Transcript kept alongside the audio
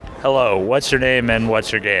Hello, what's your name and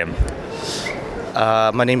what's your game?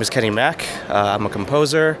 My name is Kenny Mack. I'm a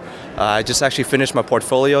composer. I just actually finished my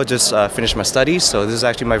portfolio, just finished my studies, so this is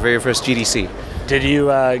actually my very first GDC. Did you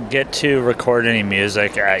get to record any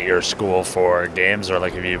music at your school for games, or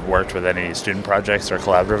like have you worked with any student projects or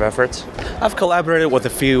collaborative efforts? I've collaborated with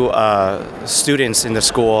a few students in the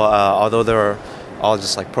school, although they're all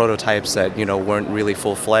just like prototypes that weren't really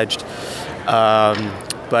full-fledged.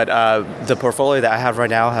 But the portfolio that I have right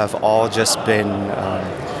now have all just been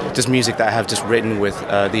just music that I have just written with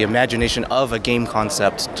the imagination of a game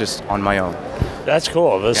concept just on my own. That's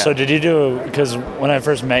cool. Yeah. So did you because when I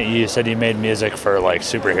first met you, you said you made music for like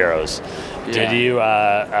superheroes. Yeah. Did you,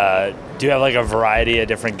 do you have like a variety of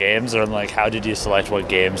different games, or like how did you select what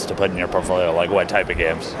games to put in your portfolio? Like what type of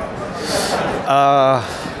games?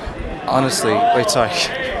 Honestly, wait, sorry.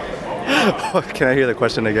 Can I hear the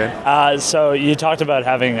question again? So you talked about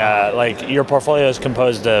having like your portfolio is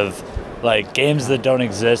composed of like games that don't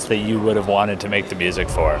exist that you would have wanted to make the music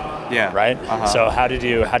for. Yeah. Right? Uh-huh. So how'd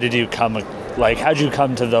you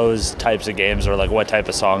come to those types of games, or like what type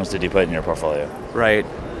of songs did you put in your portfolio? Right.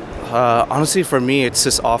 Honestly, for me, it's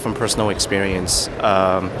just all from personal experience.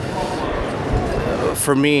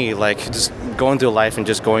 For me, like just going through life and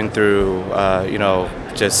just going through,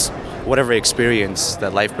 just whatever experience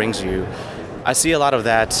that life brings you, I see a lot of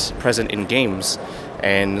that present in games.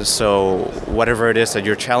 And so whatever it is that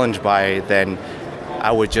you're challenged by, then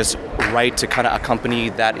I would just write to kind of accompany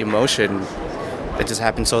that emotion. It just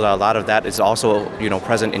happens so that a lot of that is also,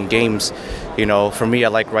 present in games. For me, I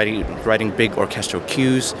like writing big orchestral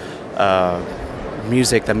cues,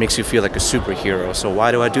 music that makes you feel like a superhero. So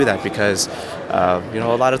why do I do that? Because, a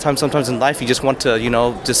lot of times, sometimes in life, you just want to,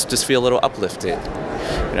 just feel a little uplifted,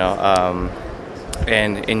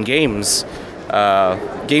 and in games,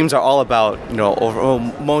 games are all about,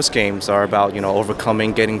 most games are about,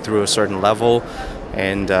 overcoming, getting through a certain level.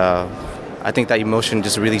 And I think that emotion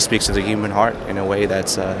just really speaks to the human heart in a way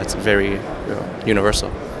that's very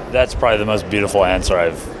universal. That's probably the most beautiful answer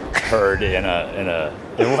I've heard in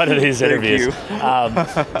one of these interviews.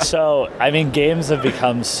 So, I mean, games have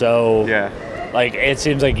become so, like, it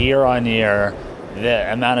seems like year on year,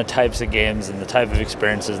 the amount of types of games and the type of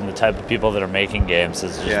experiences and the type of people that are making games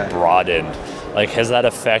has just broadened. Like, has that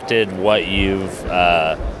affected what you've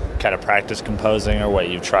kind of practiced composing, or what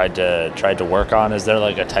you've tried to work on? Is there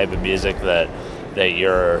like a type of music that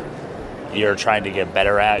you're trying to get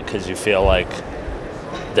better at because you feel like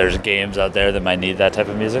there's games out there that might need that type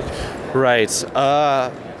of music? Right.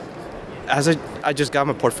 As I just got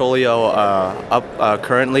my portfolio up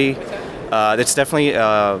currently, it's definitely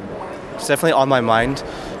on my mind.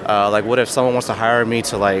 Like, what if someone wants to hire me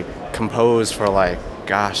to like compose for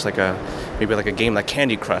maybe like a game like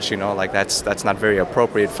Candy Crush, like that's not very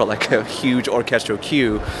appropriate for like a huge orchestral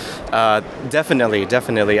cue. Definitely.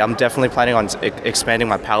 I'm definitely planning on expanding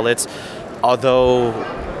my palettes. Although,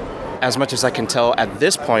 as much as I can tell at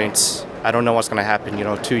this point, I don't know what's going to happen,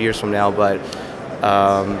 2 years from now, but...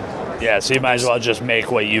 so you might as well just make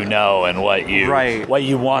what you know and what you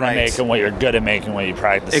want to make and what you're good at making, what you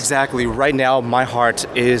practice. Exactly. Right now, my heart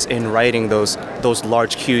is in writing those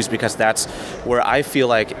large cues, because that's where I feel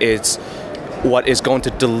like it's what is going to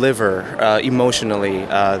deliver emotionally.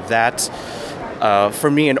 For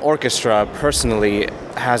me, an orchestra personally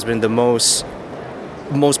has been the most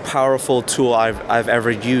powerful tool I've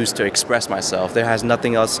ever used to express myself. There has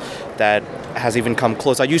nothing else that has even come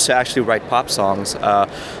close. I used to actually write pop songs.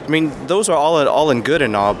 Those are all in good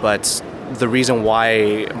and all, but the reason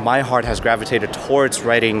why my heart has gravitated towards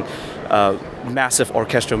writing massive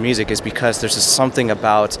orchestral music is because there's just something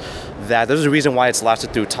about that. There's a reason why it's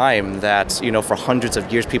lasted through time, that for hundreds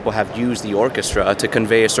of years people have used the orchestra to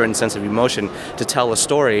convey a certain sense of emotion, to tell a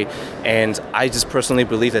story, and I just personally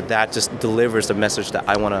believe that just delivers the message that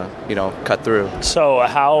I want to cut through. So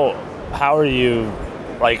how are you,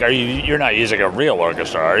 like, you're not using a real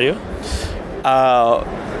orchestra, are you?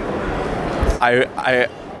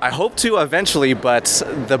 I hope to eventually, but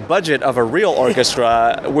the budget of a real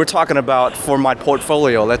orchestra we're talking about for my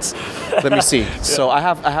portfolio. Let me see. So I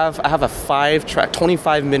have a 5-track,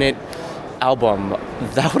 25-minute album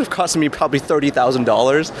that would have cost me probably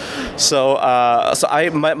 $30,000. So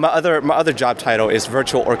my other job title is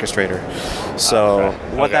virtual orchestrator. So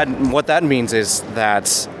what that means is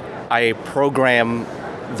that I program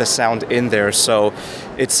the sound in there. So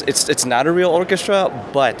it's not a real orchestra,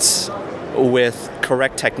 but with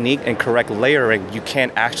correct technique and correct layering, you can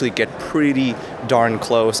actually get pretty darn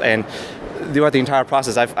close. And throughout the entire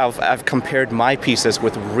process, I've compared my pieces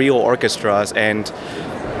with real orchestras, and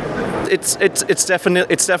it's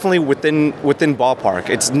definitely within ballpark.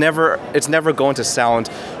 It's never going to sound.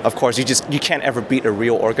 Of course, you can't ever beat a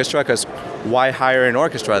real orchestra, because why hire an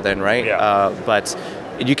orchestra then, right? Yeah. But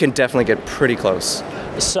you can definitely get pretty close.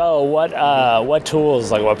 So what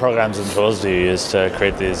tools, like what programs and tools do you use to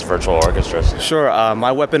create these virtual orchestras? Sure.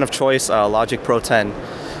 My weapon of choice, Logic Pro 10.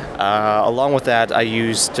 Along with that, I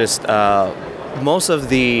use just most of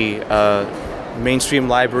the mainstream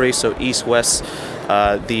libraries, so East West,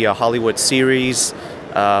 the Hollywood series,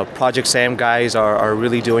 Project Sam guys are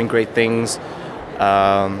really doing great things.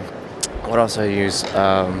 What else I use?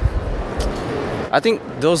 I think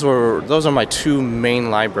those are my two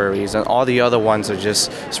main libraries, and all the other ones are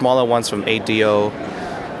just smaller ones from ADO.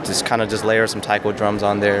 Just layer some taiko drums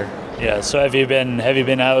on there. Yeah. So have you been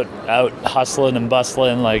out hustling and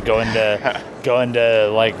bustling, like going to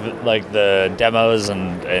like the demos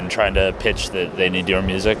and trying to pitch that they need your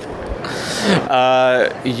music? I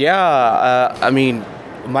mean,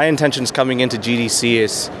 my intentions coming into GDC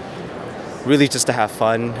is really just to have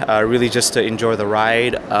fun, really just to enjoy the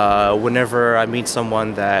ride. Whenever I meet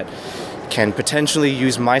someone that can potentially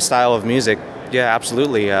use my style of music, yeah,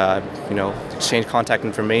 absolutely. Exchange contact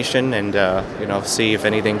information and see if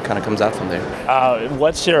anything kind of comes out from there.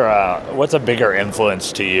 What's a bigger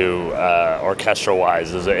influence to you, orchestral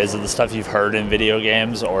wise? Is it the stuff you've heard in video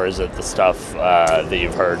games, or is it the stuff that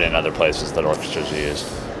you've heard in other places that orchestras use?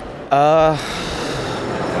 I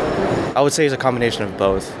would say it's a combination of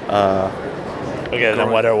both. Okay, then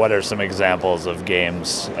what are some examples of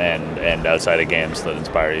games and outside of games that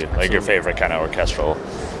inspire you? Like your favorite kind of orchestral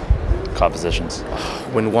compositions?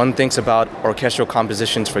 When one thinks about orchestral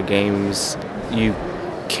compositions for games, you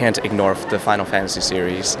can't ignore the Final Fantasy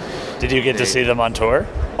series. Did you get to see them on tour?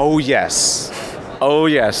 Oh yes,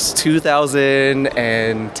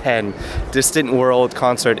 2010 Distant World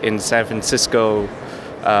concert in San Francisco,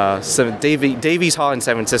 Davies Hall in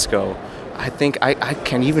San Francisco. I think I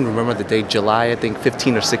can't even remember the date, July, I think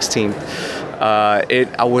 15th or 16th.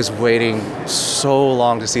 I was waiting so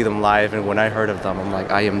long to see them live, and when I heard of them, I'm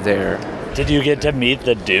like, I am there. Did you get to meet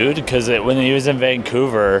the dude? Because when he was in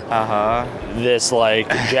Vancouver, this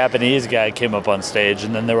Japanese guy came up on stage,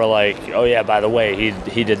 and then they were like, "Oh yeah, by the way,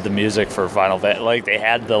 he did the music for Final Fantasy." Like they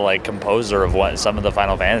had the composer of some of the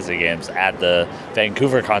Final Fantasy games at the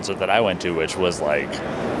Vancouver concert that I went to, which was like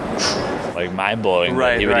mind blowing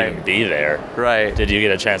that he would even be there. Right. Did you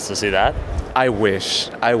get a chance to see that? I wish.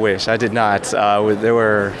 I did not.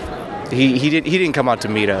 He didn't come out to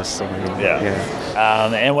meet us. So, yeah.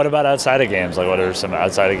 And what about outside of games? Like, what are some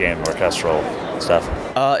outside of game orchestral stuff?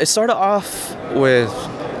 It started off with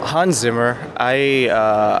Hans Zimmer.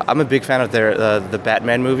 I'm a big fan of the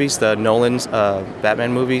Batman movies, the Nolan's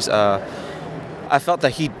Batman movies. I felt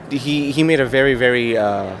that he made a very, very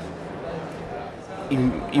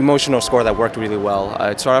emotional score that worked really well.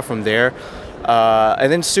 It started off from there.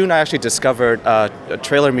 And then soon I actually discovered a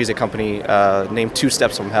trailer music company named Two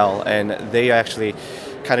Steps from Hell, and they actually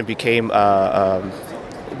kind of became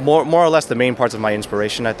more or less the main parts of my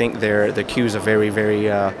inspiration. I think the cues are very, very,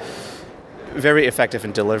 very effective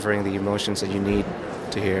in delivering the emotions that you need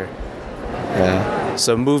to hear. Yeah.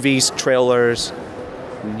 So movies, trailers,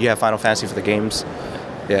 you have Final Fantasy for the games.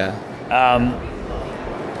 Yeah.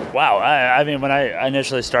 Wow, I mean, when I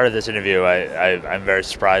initially started this interview, I'm very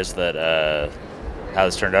surprised that how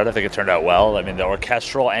this turned out. I think it turned out well. I mean, the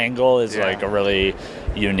orchestral angle is a really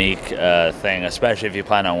unique thing, especially if you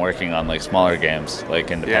plan on working on smaller games,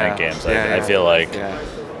 like independent games. I feel like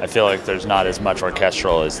there's not as much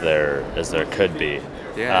orchestral as there could be.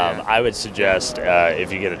 I would suggest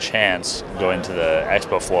if you get a chance, going to the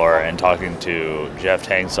expo floor and talking to Jeff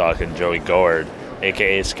Tangsock and Joey Gord,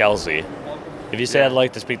 aka Skelsey. If you say I'd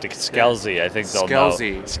like to speak to Skelsey, I think they'll know.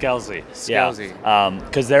 Skelsey. Yeah.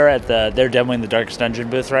 Because they're demoing the Darkest Dungeon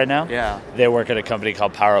booth right now. Yeah. They work at a company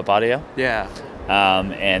called Power Up Audio. Yeah.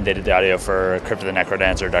 And they did the audio for Crypt of the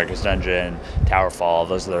Necrodancer, Darkest Dungeon, Towerfall.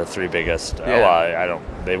 Those are their three biggest.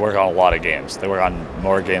 They work on a lot of games. They work on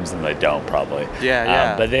more games than they don't, probably.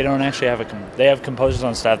 But they don't actually have they have composers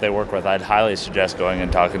on staff they work with. I'd highly suggest going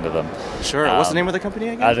and talking to them. Sure. What's the name of the company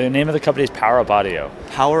again? The name of the company is Power Up Audio.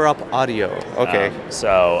 Power Up Audio. Okay.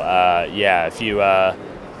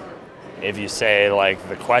 If you say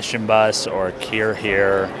the Question Bus or Kier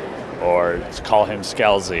here, or call him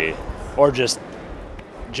Skelsey, or just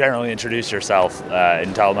generally introduce yourself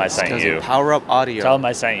and tell them I sent you. Power Up Audio. Tell them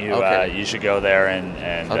I sent you. Okay. You should go there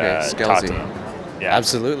and talk to them. Yeah.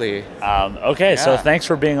 Absolutely. So thanks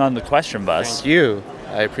for being on the Question Bus. Thank you.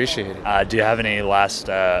 I appreciate it. Do you have any last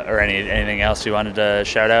or anything else you wanted to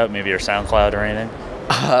shout out? Maybe your SoundCloud or anything?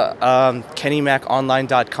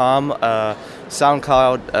 KennyMacOnline.com.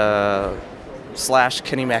 SoundCloud /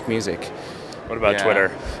 Kenny Mac Music. What about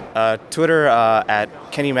Twitter? Twitter at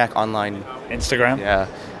Kenny Mac Online. Instagram? Yeah.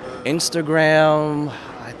 Instagram,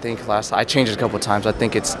 I think I changed it a couple of times. I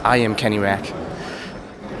think it's I am Kenny Mac.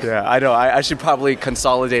 Yeah, I know. I should probably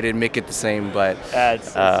consolidate it and make it the same, but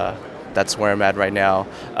that's where I'm at right now.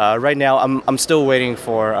 Right now, I'm still waiting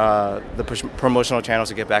for the promotional channels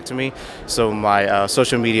to get back to me. So my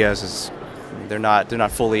social medias they're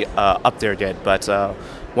not fully up there yet. But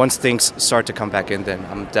once things start to come back in, then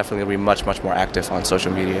I'm definitely gonna be much more active on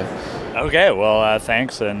social media. Okay, well,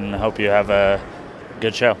 thanks, and hope you have a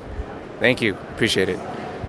good show. Thank you. Appreciate it.